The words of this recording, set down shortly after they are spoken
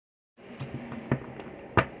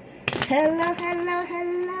Hello, hello,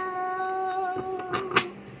 hello,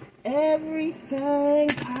 everything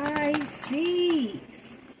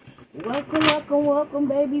Pisces. Welcome, welcome, welcome,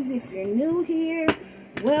 babies. If you're new here,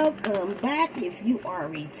 welcome back. If you are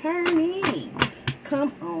returning,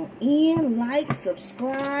 come on in, like,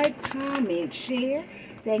 subscribe, comment, share.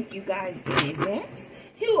 Thank you guys in advance.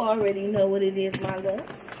 You already know what it is, my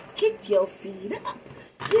loves. Kick your feet up.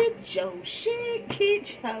 Get your shit,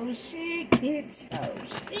 get your shit, get your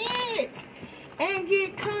shit. And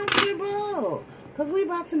get comfortable. Because we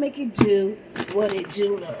about to make it do what it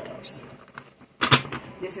do loves.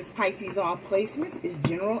 This is Pisces All Placements. It's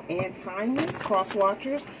general and timeless. Cross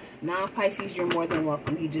watchers, non-Pisces, you're more than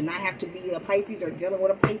welcome. You do not have to be a Pisces or dealing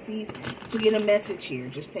with a Pisces to get a message here.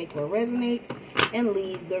 Just take what resonates and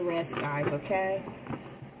leave the rest, guys, okay?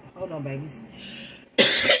 Hold on, babies.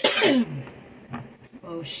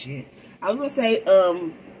 Oh, shit. I was going to say,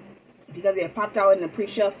 because it popped out in the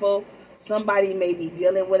pre-shuffle, somebody may be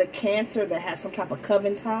dealing with a Cancer that has some type of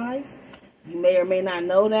coven ties. You may or may not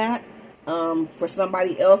know that. For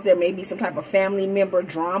somebody else, there may be some type of family member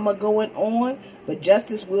drama going on, but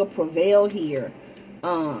justice will prevail here.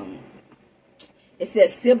 It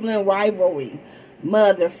says sibling rivalry,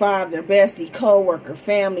 mother, father, bestie, co-worker,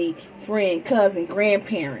 family, friend, cousin,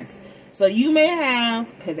 grandparents. So you may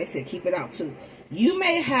have, because they said keep it out too, you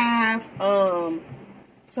may have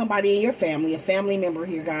somebody in your family, a family member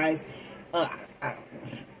here, guys.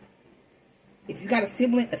 If you got a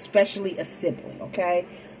sibling, especially a sibling, okay?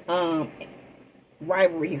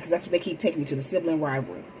 Rivalry here, because that's what they keep taking me to, the sibling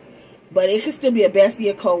rivalry. But it could still be a bestie,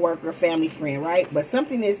 a co-worker, family, friend, right? But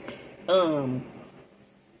something is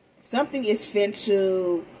fin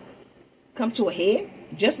to come to a head.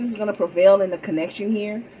 Justice is going to prevail in the connection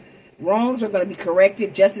here. Wrongs are going to be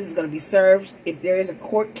corrected. Justice is going to be served. If there is a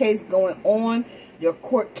court case going on, your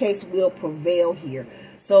court case will prevail here.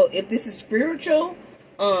 So if this is spiritual,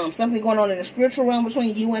 something going on in the spiritual realm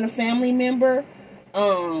between you and a family member,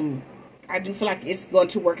 I do feel like it's going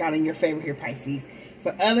to work out in your favor here, Pisces.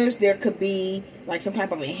 For others, there could be like some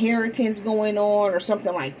type of inheritance going on or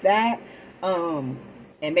something like that. And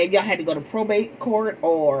maybe y'all had to go to probate court,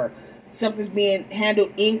 or something's being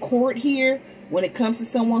handled in court here when it comes to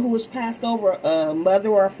someone who has passed over, a mother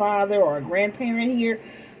or a father or a grandparent here.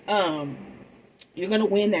 You're going to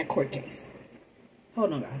win that court case.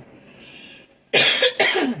 Hold on, guys.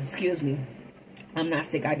 Excuse me. I'm not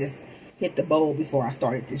sick. I just hit the bowl before I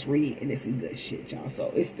started this read, and it's some good shit, y'all.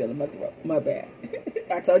 So it's still in my throat. My bad.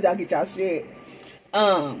 I told y'all get y'all shit.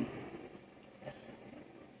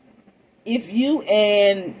 If you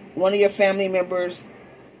and one of your family members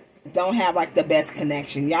don't have like the best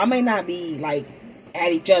connection, y'all may not be like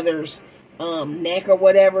at each other's neck or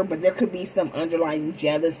whatever, but there could be some underlying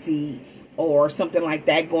jealousy or something like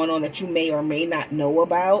that going on that you may or may not know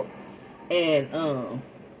about, and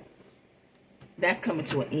that's coming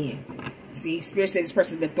to an end. See, Spirit says this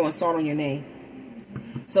person's been throwing salt on your name.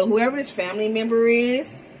 So whoever this family member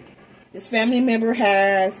is, this family member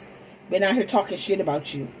has been out here talking shit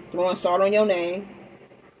about you, throwing salt on your name,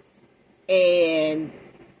 and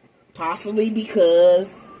possibly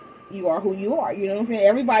because you are who you are. You know what I'm saying?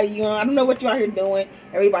 Everybody, you know, I don't know what you're out here doing.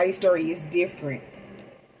 Everybody's story is different.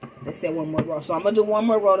 They said one more row. So I'm going to do one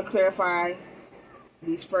more row to clarify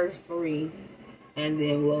these first three, and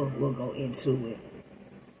then we'll go into it.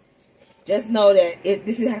 Just know that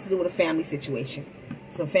this has to do with a family situation.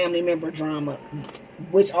 Some family member drama,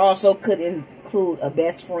 which also could include a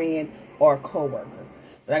best friend or a co-worker.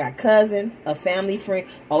 But I got cousin, a family friend.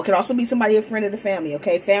 Oh, it could also be somebody, a friend of the family,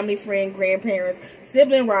 okay? Family, friend, grandparents,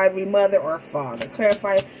 sibling rivalry, mother or father.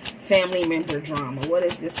 Clarify family member drama. What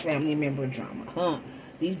is this family member drama?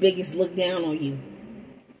 These biggies look down on you.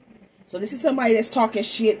 So this is somebody that's talking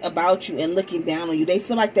shit about you and looking down on you. They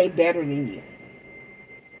feel like they better than you.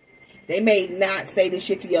 They may not say this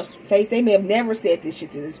shit to your face. They may have never said this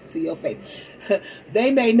shit to your face.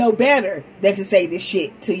 They may know better than to say this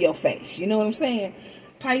shit to your face. You know what I'm saying?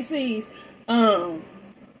 Pisces.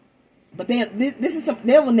 But this is something,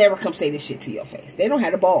 they will never come say this shit to your face. They don't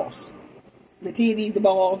have the balls. The titties, the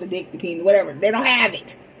balls, the dick, the penis, whatever. They don't have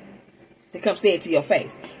it to come say it to your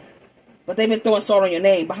face. But they've been throwing salt on your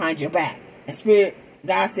name behind your back. And Spirit,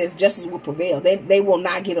 God says justice will prevail. They will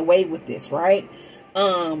not get away with this, right?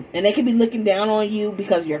 And they could be looking down on you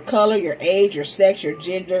because of your color, your age, your sex, your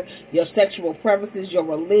gender, your sexual preferences, your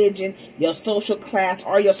religion, your social class,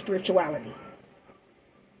 or your spirituality.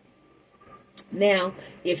 Now,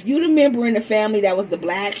 if you the member in the family that was the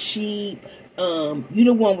black sheep, you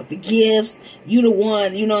the one with the gifts, you the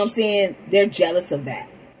one, you know what I'm saying? They're jealous of that.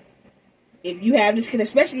 if you have this,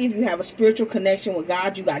 especially if you have a spiritual connection with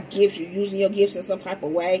God, you got gifts, you're using your gifts in some type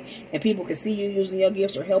of way, and people can see you using your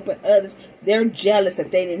gifts or helping others, they're jealous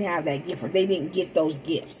that they didn't have that gift or they didn't get those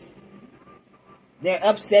gifts. They're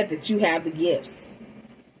upset that you have the gifts.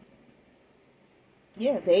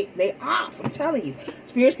 Yeah, they ops. I'm telling you.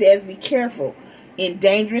 Spirit says be careful. In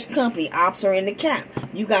dangerous company, ops are in the camp.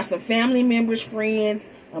 You got some family members, friends,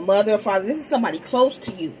 a mother, a father. This is somebody close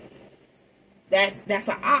to you. That's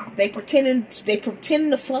an op. They pretending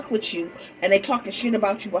to fuck with you, and they talking shit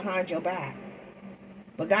about you behind your back.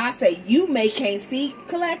 But God say you can't see,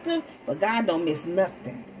 collective, but God don't miss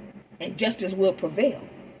nothing, and justice will prevail.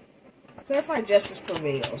 Clarify, justice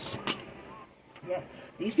prevails. Yeah,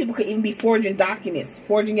 these people could even be forging documents,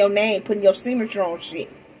 forging your name, putting your signature on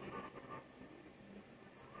shit.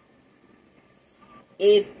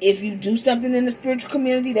 If you do something in the spiritual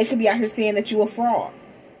community, they could be out here saying that you a fraud,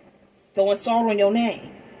 throwing salt on your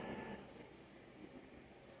name.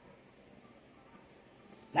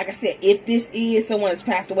 Like I said, if this is someone that's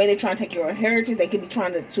passed away, they're trying to take your inheritance. They could be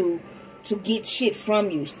trying to get shit from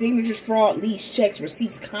you. Signatures, fraud, lease, checks,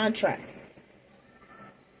 receipts, contracts.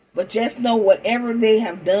 But just know whatever they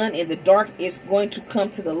have done in the dark is going to come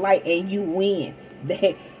to the light and you win.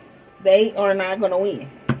 They are not going to win.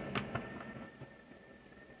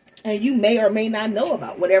 And you may or may not know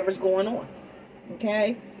about whatever's going on.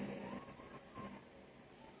 Okay?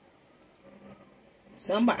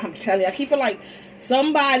 Somebody, I'm telling you, I keep feeling like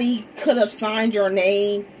somebody could have signed your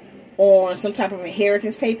name on some type of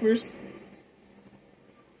inheritance papers.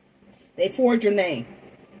 They forged your name.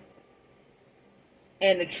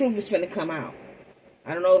 And the truth is finna come out.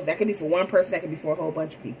 I don't know if that could be for one person, that could be for a whole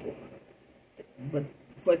bunch of people. But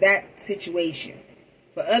for that situation.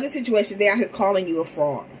 For other situations, they out here calling you a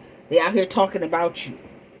fraud. They out here talking about you.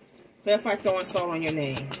 Clarify, throwing salt on your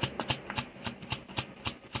name.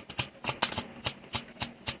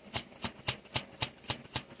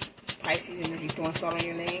 Pisces energy, throwing salt on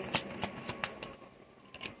your name.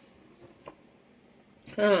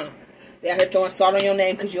 They out here throwing salt on your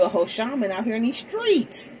name because you're a whole shaman out here in these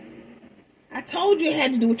streets. I told you it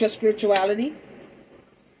had to do with your spirituality.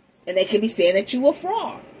 And they could be saying that you a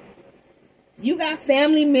fraud. You got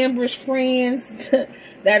family members, friends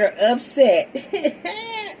that are upset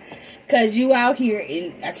because you out here.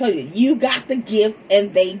 And I told you, you got the gift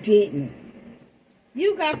and they didn't.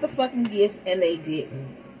 You got the fucking gift and they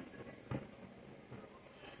didn't.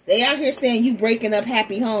 They out here saying you breaking up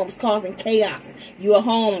happy homes, causing chaos. You a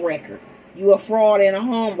home wrecker. You a fraud and a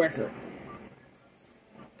home wrecker.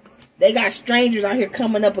 They got strangers out here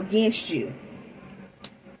coming up against you.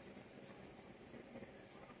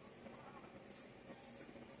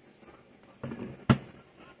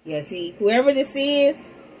 Yeah, see, whoever this is,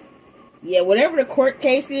 yeah, whatever the court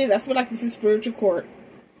case is, that's what like this is spiritual court.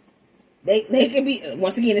 They can be,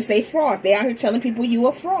 once again, they say fraud. They out here telling people you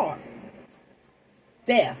a fraud.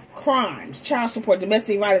 Theft, crimes, child support,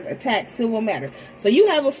 domestic violence, attacks, civil matter. So you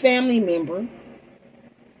have a family member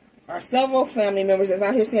or several family members that's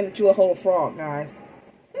out here saying that you a whole fraud, guys.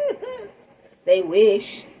 They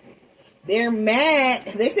wish. They're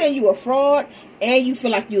mad. They saying you a fraud and you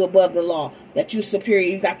feel like you above the law, that you superior,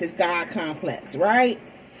 you got this God complex, right?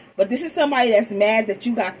 But this is somebody that's mad that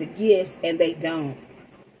you got the gifts and they don't.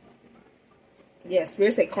 Yeah,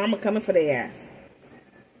 Spirit say karma coming for their ass.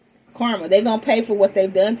 Karma. They're going to pay for what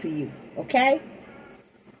they've done to you. Okay?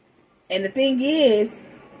 And the thing is,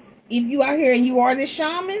 if you out here and you are this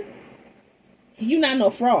shaman, you not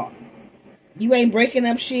no fraud. You ain't breaking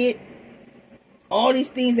up shit. All these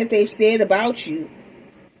things that they've said about you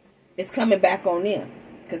is coming back on them.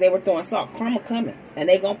 Because they were throwing salt. Karma coming. And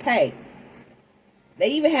they going to pay. They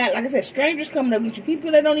even had, like I said, strangers coming up with you.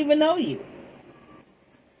 People that don't even know you.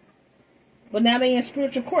 But now they in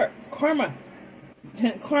spiritual court. Karma.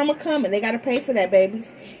 Karma coming. They got to pay for that,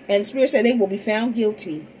 babies. And Spirit said they will be found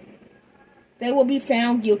guilty. They will be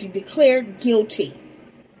found guilty. Declared guilty.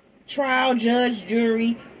 Trial, judge,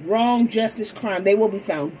 jury, wrong, justice, crime. They will be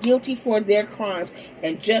found guilty for their crimes.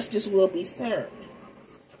 And justice will be served.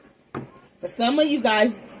 For some of you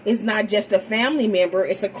guys, it's not just a family member.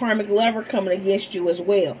 It's a karmic lover coming against you as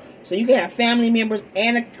well. So you can have family members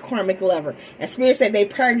and a karmic lover. And Spirit said they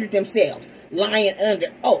perjured themselves. Lying under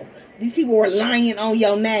oath. These people were lying on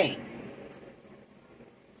your name.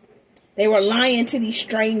 They were lying to these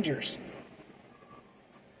strangers.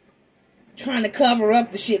 Trying to cover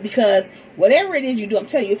up the shit because whatever it is you do, I'm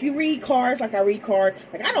telling you, if you read cards like I read cards,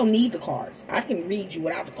 like I don't need the cards. I can read you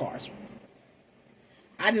without the cards.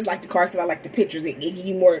 I just like the cards because I like the pictures. They give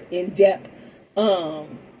you more in-depth,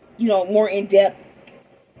 more in-depth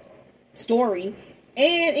story.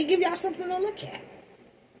 And it give y'all something to look at.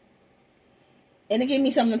 And it gave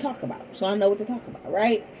me something to talk about. So I know what to talk about,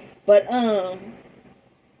 right? But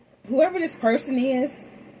whoever this person is,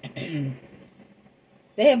 they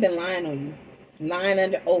have been lying on you. Lying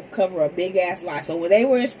under oath, cover a big ass lie. So when they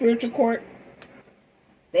were in spiritual court,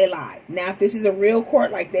 they lied. Now if this is a real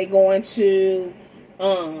court, like they going to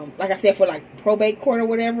like I said, for like probate court or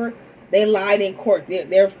whatever, they lied in court.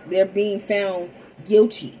 They're being found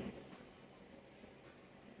guilty.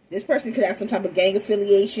 This person could have some type of gang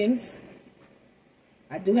affiliations.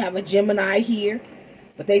 I do have a Gemini here,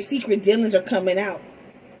 but their secret dealings are coming out.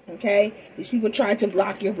 Okay? These people tried to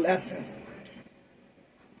block your blessings.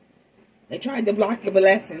 They tried to block your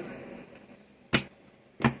blessings.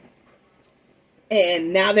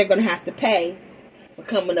 And now they're going to have to pay for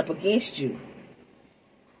coming up against you.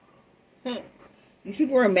 These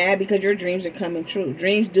people are mad because your dreams are coming true.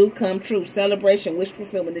 Dreams do come true. Celebration, wish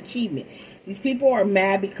fulfillment, achievement. These people are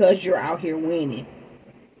mad because you're out here winning.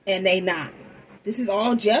 And they not. This is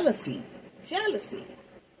all jealousy. Jealousy.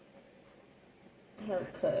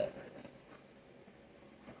 Haircut.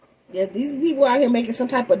 Yeah, these people out here making some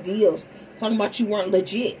type of deals. Talking about you weren't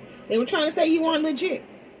legit. They were trying to say you weren't legit.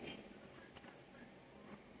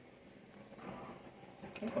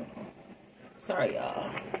 Sorry,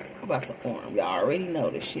 y'all. About the arm. Y'all already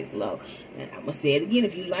know this shit low. And I'm going to say it again.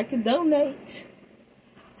 If you'd like to donate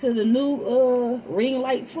to the new ring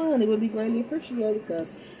light fund, it would be greatly appreciated,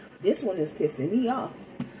 because this one is pissing me off.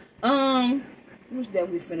 Which day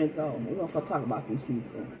we finna go? We're going to talk about these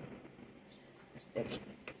people.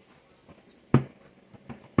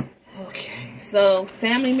 Okay. So,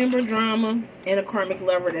 family member drama and a karmic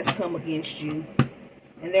lover that's come against you.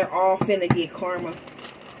 And they're all finna get karma.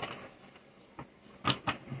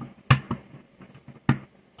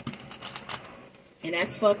 And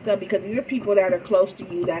that's fucked up, because these are people that are close to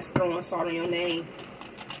you that's throwing salt on your name.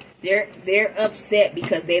 They're upset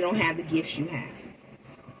because they don't have the gifts you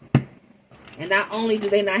have. And not only do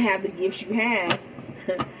they not have the gifts you have,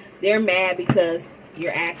 they're mad because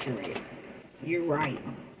you're accurate. You're right.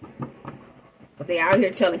 But they out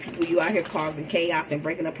here telling people you out here causing chaos and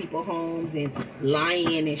breaking up people's homes and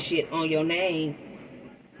lying and shit on your name.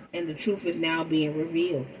 And the truth is now being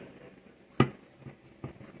revealed.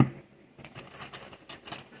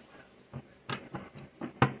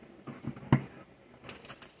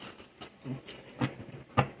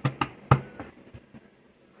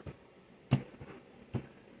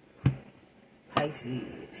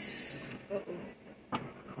 Pisces.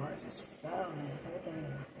 Cards just fell. Hold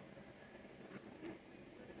on.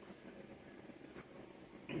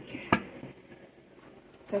 Okay.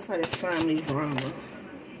 That's why this family drama.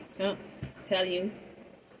 Tell you.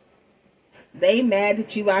 They mad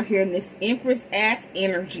that you out here in this Empress ass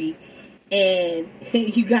energy, and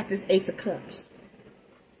you got this Ace of Cups.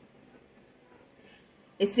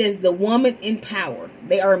 It says the woman in power.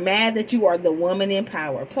 They are mad that you are the woman in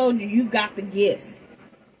power. I told you, you got the gifts.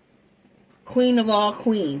 Queen of all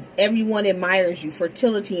queens. Everyone admires you.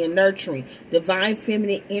 Fertility and nurturing. Divine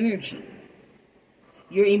feminine energy.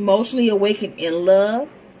 You're emotionally awakened in love.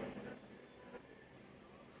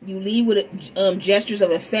 You lead with gestures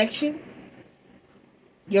of affection.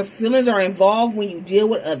 Your feelings are involved when you deal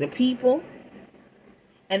with other people.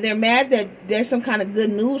 And they're mad that there's some kind of good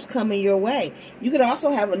news coming your way. You could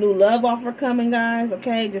also have a new love offer coming, guys.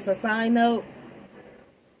 Okay, just a side note.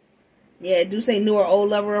 Yeah, I do say new or old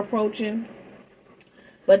lover approaching.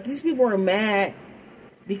 But these people are mad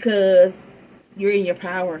because you're in your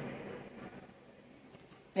power.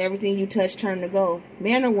 Everything you touch turn to gold.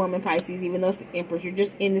 Man or woman, Pisces, even though it's the Empress, you're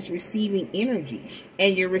just in this receiving energy.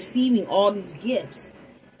 And you're receiving all these gifts.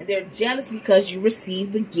 And they're jealous because you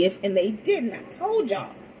received the gift and they didn't. I told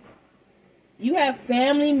y'all. You have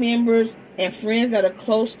family members and friends that are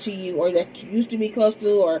close to you, or that you used to be close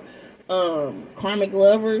to, or karmic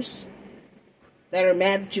lovers that are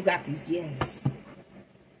mad that you got these gifts.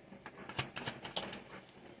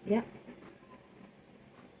 Yeah.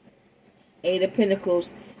 Eight of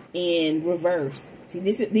Pentacles in reverse. See,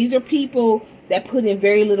 these are people that put in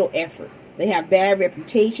very little effort. They have bad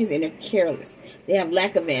reputations and they're careless. They have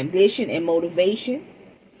lack of ambition and motivation.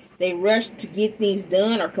 They rush to get things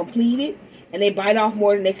done or completed, and they bite off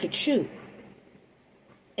more than they could chew.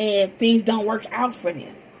 And things don't work out for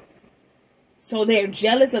them. So they're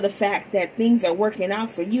jealous of the fact that things are working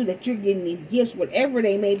out for you, that you're getting these gifts, whatever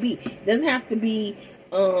they may be. It doesn't have to be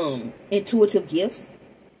intuitive gifts.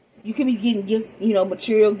 You can be getting gifts, you know,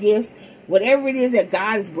 material gifts. Whatever it is that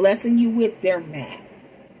God is blessing you with, they're mad.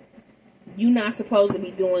 You're not supposed to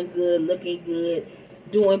be doing good, looking good,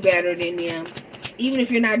 doing better than them. Even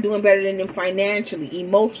if you're not doing better than them financially,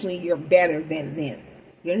 emotionally, you're better than them.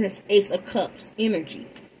 You're in this Ace of Cups energy.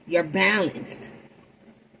 You're balanced.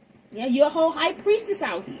 Yeah, you're a whole high priestess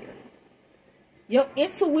out here. Your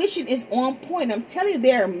intuition is on point. I'm telling you,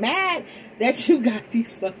 they're mad that you got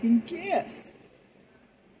these fucking gifts.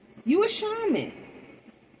 You a shaman.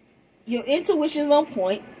 Your intuition is on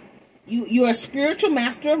point. You're a spiritual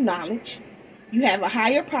master of knowledge. You have a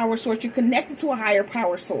higher power source. You're connected to a higher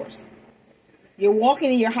power source. You're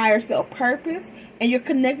walking in your higher self purpose, and you're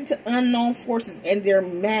connected to unknown forces, and they're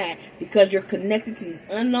mad because you're connected to these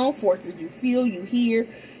unknown forces. You feel, you hear,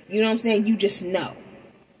 you know what I'm saying? You just know.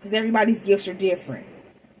 Because everybody's gifts are different.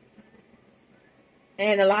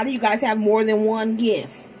 And a lot of you guys have more than one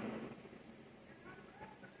gift.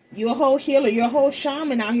 You're a whole healer. You're a whole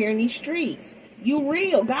shaman out here in these streets. You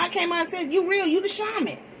real. God came out and said, you real. You the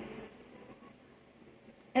shaman.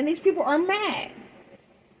 And these people are mad.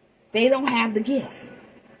 They don't have the gift.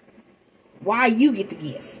 Why you get the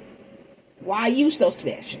gift? Why you so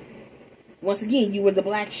special? Once again, you were the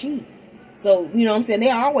black sheep. So, you know what I'm saying? They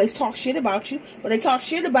always talk shit about you. But they talk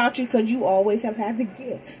shit about you because you always have had the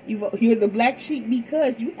gift. You're the black sheep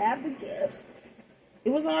because you have the gifts. It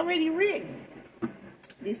was already written.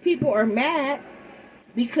 These people are mad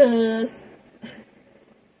because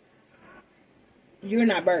you're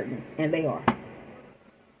not burdened. And they are.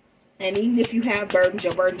 And even if you have burdens,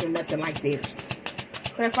 your burdens are nothing like theirs.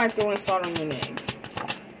 Clarify throwing salt on your name.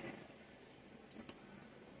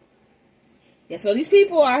 Yeah, so these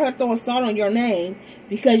people are out here throwing salt on your name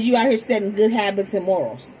because you out here setting good habits and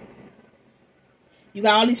morals. You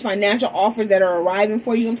got all these financial offers that are arriving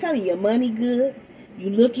for you. I'm telling you, your money good. You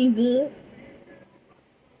looking good.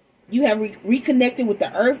 You have reconnected with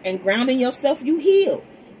the earth and grounding yourself. You heal.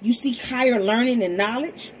 You seek higher learning and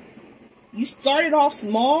knowledge. You started off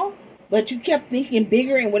small, but you kept thinking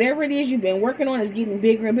bigger, and whatever it is you've been working on is getting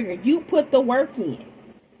bigger and bigger. You put the work in.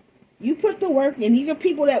 You put the work in. These are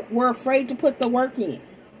people that were afraid to put the work in.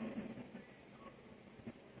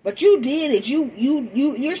 But you did it.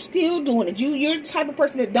 You're still doing it. You're the type of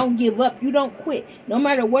person that don't give up. You don't quit. No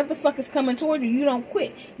matter what the fuck is coming toward you, you don't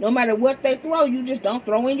quit. No matter what they throw, you just don't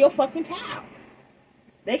throw in your fucking towel.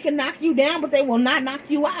 They can knock you down, but they will not knock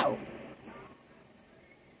you out.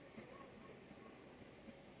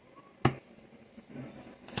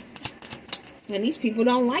 And these people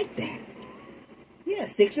don't like that. Yeah,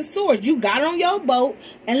 6 of Swords. You got on your boat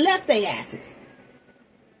and left their asses.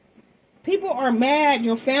 People are mad.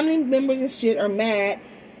 Your family members and shit are mad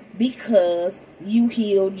because you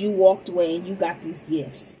healed, you walked away, and you got these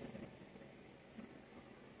gifts.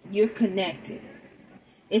 You're connected.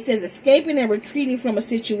 It says escaping and retreating from a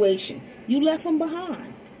situation. You left them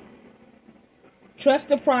behind. Trust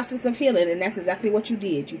the process of healing, and that's exactly what you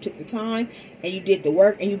did. You took the time, and you did the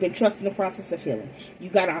work, and you've been trusting the process of healing. You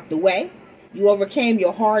got out the way. You overcame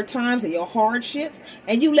your hard times and your hardships,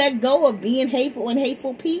 and you let go of being hateful and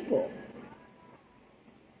hateful people.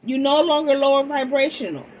 You're no longer lower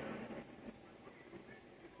vibrational.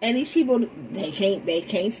 And these people, they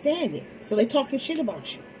can't stand it. So they talking shit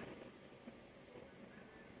about you.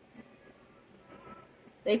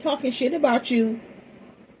 They talking shit about you.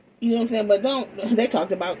 You know what I'm saying? But they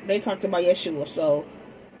talked about Yeshua, so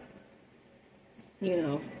you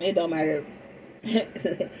know, it don't matter.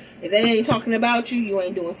 If they ain't talking about you, you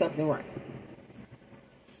ain't doing something right.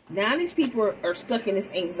 Now these people are stuck in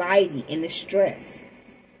this anxiety and this stress.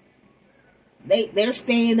 They're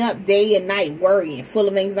staying up day and night, worrying, full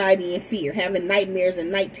of anxiety and fear, having nightmares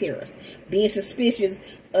and night terrors, being suspicious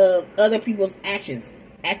of other people's actions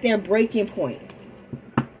at their breaking point.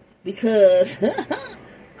 Because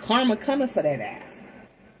karma coming for that ass.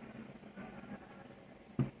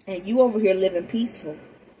 And you over here living peaceful.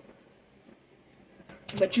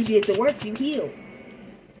 But you did the work, you healed.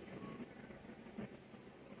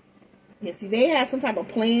 You see, they had some type of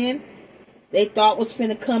plan they thought was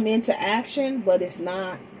finna come into action, but it's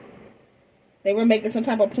not. They were making some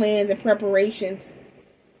type of plans and preparations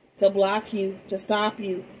to block you, to stop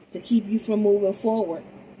you, to keep you from moving forward.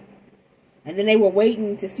 And then they were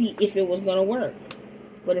waiting to see if it was going to work.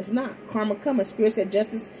 But it's not. Karma coming. Spirit said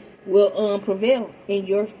justice will prevail in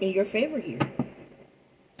your favor here.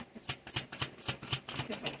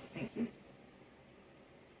 Thank you.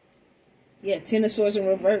 Yeah, 10 of Swords in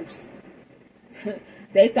reverse.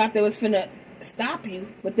 They thought they was finna stop you,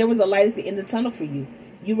 but there was a light at the end of the tunnel for you.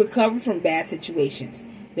 You recovered from bad situations.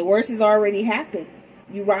 The worst has already happened.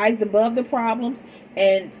 You rised above the problems,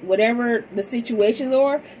 and whatever the situations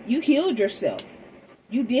are, you healed yourself.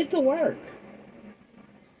 You did the work.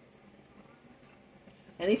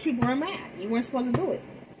 And these people are mad. You weren't supposed to do it.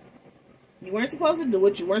 You weren't supposed to do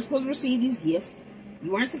it. You weren't supposed to receive these gifts.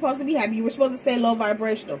 You weren't supposed to be happy. You were supposed to stay low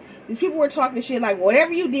vibrational. These people were talking shit like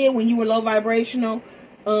whatever you did when you were low vibrational,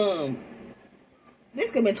 This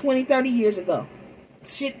could have been 20, 30 years ago.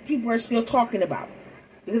 Shit people are still talking about.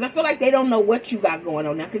 Because I feel like they don't know what you got going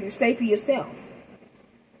on now. Because you stay for yourself.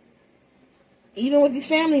 Even with these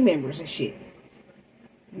family members and shit.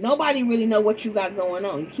 Nobody really know what you got going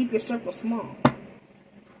on. You keep your circle small.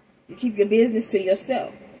 You keep your business to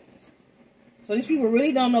yourself. So these people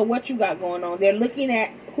really don't know what you got going on. They're looking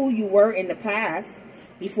at who you were in the past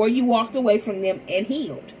before you walked away from them and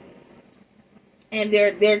healed. And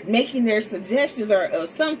they're making their suggestions or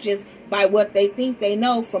assumptions by what they think they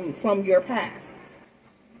know from your past.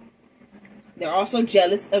 They're also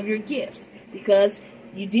jealous of your gifts. Because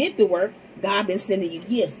you did the work, God been sending you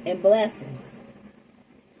gifts and blessings.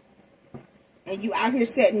 And you out here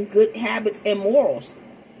setting good habits and morals.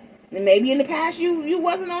 And maybe in the past you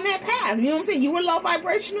wasn't on that path. You know what I'm saying? You were low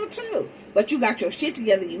vibrational too. But you got your shit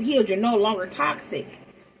together. You healed. You're no longer toxic.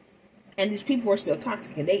 And these people are still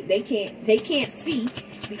toxic, and they can't see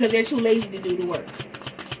because they're too lazy to do the work.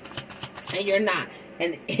 And you're not,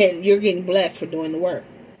 and you're getting blessed for doing the work.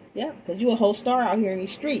 Yeah, because you're a whole star out here in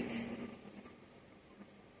these streets.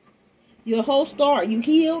 You're a whole star. You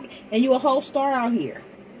healed, and you're a whole star out here.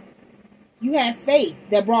 You had faith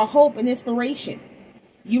that brought hope and inspiration.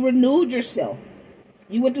 You renewed yourself.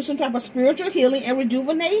 You went through some type of spiritual healing and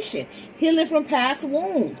rejuvenation, healing from past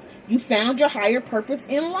wounds. You found your higher purpose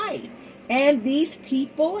in life. And these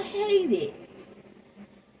people hate it.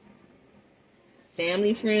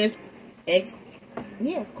 Family, friends,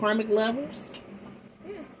 karmic lovers.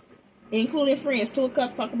 Yeah. Including friends. Two of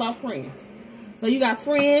Cups talk about friends. So you got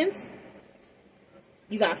friends,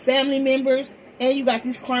 you got family members, and you got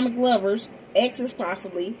these karmic lovers, exes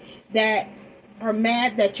possibly, that are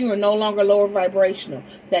mad that you are no longer lower vibrational,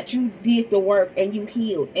 that you did the work and you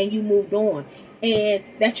healed and you moved on, and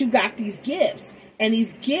that you got these gifts. And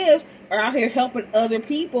these gifts are out here helping other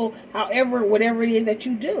people, however, whatever it is that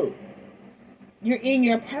you do. You're in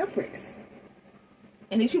your purpose.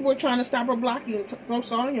 And these people are trying to stop or block you and throw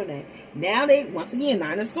salt on your name. Now they, once again,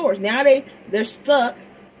 Nine of Swords. Now they're stuck,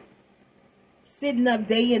 sitting up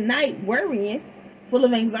day and night, worrying, full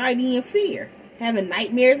of anxiety and fear, having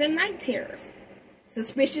nightmares and night terrors,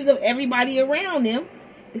 suspicious of everybody around them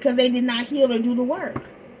because they did not heal or do the work.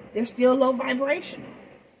 They're still low vibrational.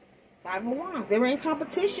 Five of Wands. They were in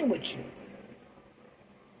competition with you.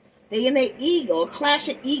 They in their ego, a clash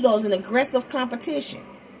of egos, and aggressive competition.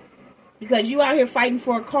 Because you out here fighting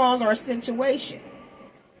for a cause or a situation.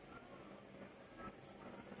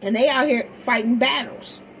 And they out here fighting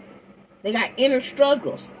battles. They got inner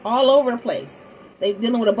struggles all over the place. They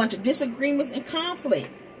dealing with a bunch of disagreements and conflict.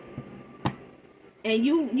 And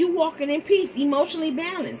you walking in peace, emotionally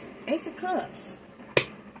balanced. Ace of Cups.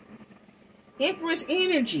 Empress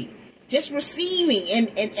energy. Just receiving,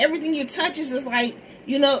 and everything you touch is just like,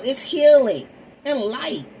 you know, it's healing and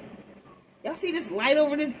light. Y'all see this light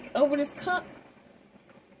over this cup?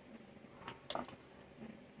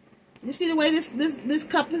 You see the way this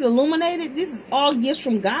cup is illuminated? This is all gifts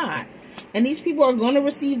from God. And these people are going to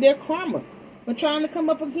receive their karma for trying to come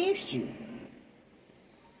up against you.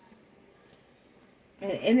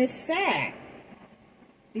 And it's sad.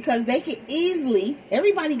 Because they can easily,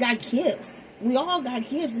 everybody got gifts. We all got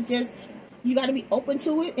gifts. It's just, you got to be open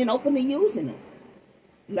to it and open to using them.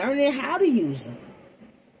 Learning how to use them.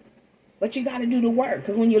 But you got to do the work.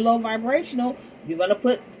 Because when you're low vibrational, you're going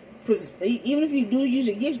to even if you do use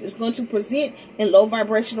your gifts, it's going to present in low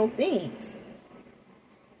vibrational things.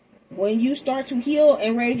 When you start to heal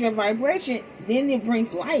and raise your vibration, then it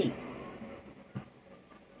brings light.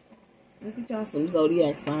 Let's get y'all some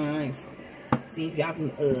zodiac signs. See if y'all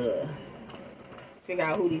can figure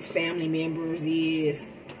out who these family members is.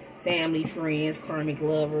 Family, friends, karmic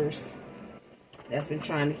lovers. That's been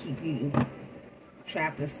trying to keep you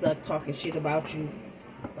trapped and stuck, talking shit about you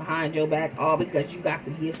behind your back. All because you got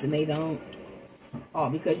the gifts and they don't. All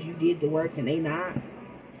because you did the work and they not.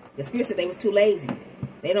 The spirit said they was too lazy.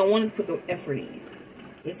 They don't want to put the effort in.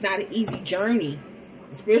 It's not an easy journey.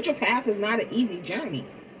 The spiritual path is not an easy journey.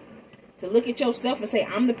 To look at yourself and say,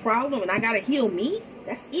 I'm the problem and I got to heal me,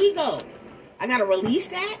 that's ego. I got to release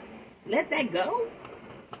that, let that go.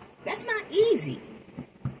 That's not easy.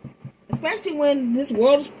 Especially when this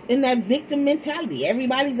world is in that victim mentality.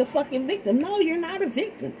 Everybody's a fucking victim. No, you're not a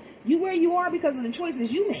victim. You where you are because of the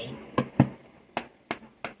choices you made.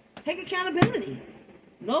 Take accountability.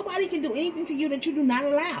 Nobody can do anything to you that you do not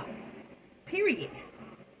allow. Period.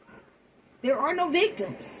 There are no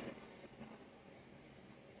victims.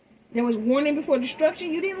 There was warning before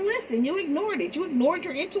destruction. You didn't listen. You ignored it. You ignored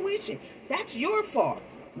your intuition. That's your fault.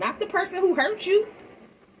 Not the person who hurt you.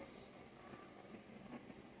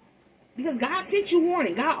 Because God sent you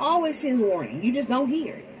warning. God always sends warning. You just don't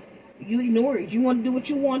hear it. You ignore it. You want to do what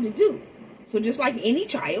you want to do. So just like any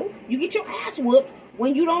child, you get your ass whooped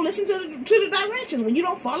when you don't listen to the directions, when you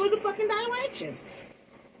don't follow the fucking directions.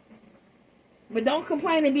 But don't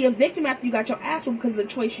complain and be a victim after you got your ass whooped because of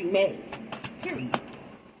the choice you made. Period.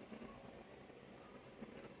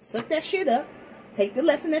 Suck that shit up. Take the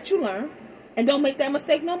lesson that you learned. And don't make that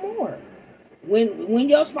mistake no more. When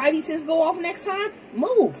your spidey sense go off next time,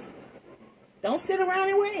 move. Don't sit around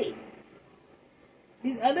and wait.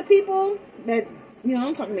 These other people that, you know,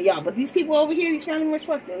 I'm talking to y'all, but these people over here, these family members,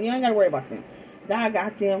 fuck them. You ain't got to worry about them. God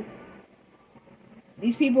got them.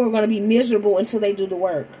 These people are going to be miserable until they do the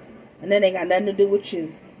work. And then they got nothing to do with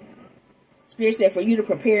you. Spirit said for you to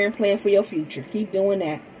prepare and plan for your future. Keep doing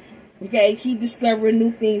that. Okay? Keep discovering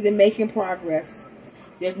new things and making progress.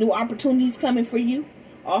 There's new opportunities coming for you.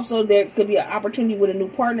 Also, there could be an opportunity with a new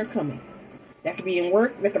partner coming. That could be in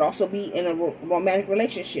work. That could also be in a romantic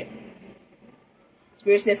relationship.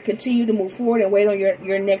 Spirit says continue to move forward and wait on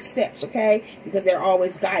your next steps, okay? Because they're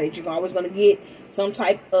always guided. You're always going to get some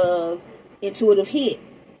type of intuitive hit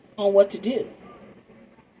on what to do.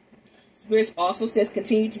 Spirit also says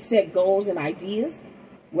continue to set goals and ideas,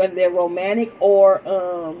 whether they're romantic or,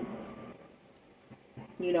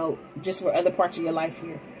 you know, just for other parts of your life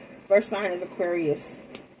here. First sign is Aquarius.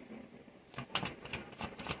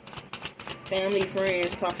 Family,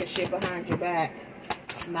 friends, talking shit behind your back,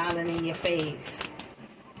 smiling in your face.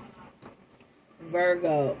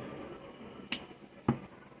 Virgo.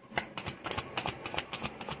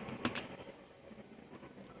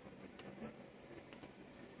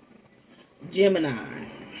 Gemini.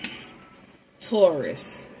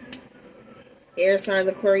 Taurus. Air signs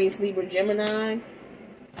Aquarius, Libra, Gemini.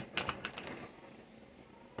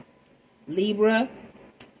 Libra.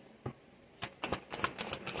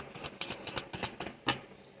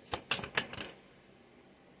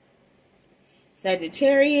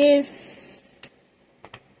 Sagittarius.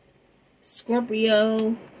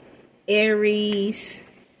 Scorpio. Aries.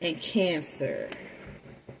 And Cancer.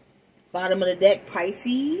 Bottom of the deck,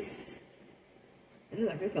 Pisces. It looks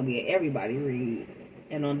like this is going to be an everybody read.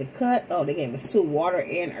 And on the cut, oh, they gave us two, water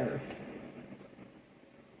and earth.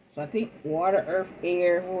 So I think water, earth,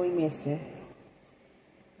 air, what are we missing?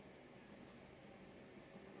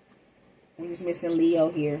 We're just missing Leo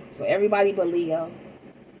here. So everybody but Leo.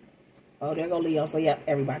 Oh, there go Leo. So yeah,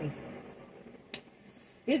 everybody.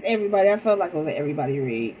 It's everybody. I felt like it was an everybody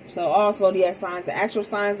read. So also the signs, the actual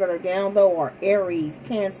signs that are down though are Aries,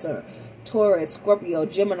 Cancer, Taurus, Scorpio,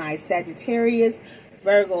 Gemini, Sagittarius,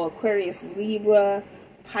 Virgo, Aquarius, Libra,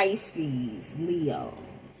 Pisces, Leo.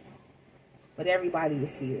 But everybody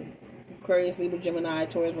is here. Aquarius, Libra, Gemini,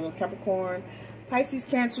 Taurus, Virgo, Capricorn, Pisces,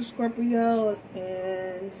 Cancer, Scorpio,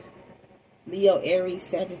 and Leo, Aries,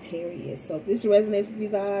 Sagittarius. So if this resonates with you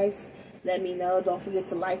guys, let me know. Don't forget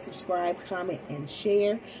to like, subscribe, comment, and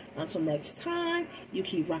share. Until next time, you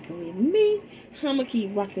keep rocking with me. I'm going to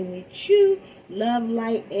keep rocking with you. Love,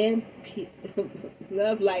 light, and peace.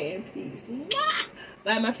 Love, light, and peace.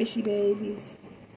 Bye, my fishy babies.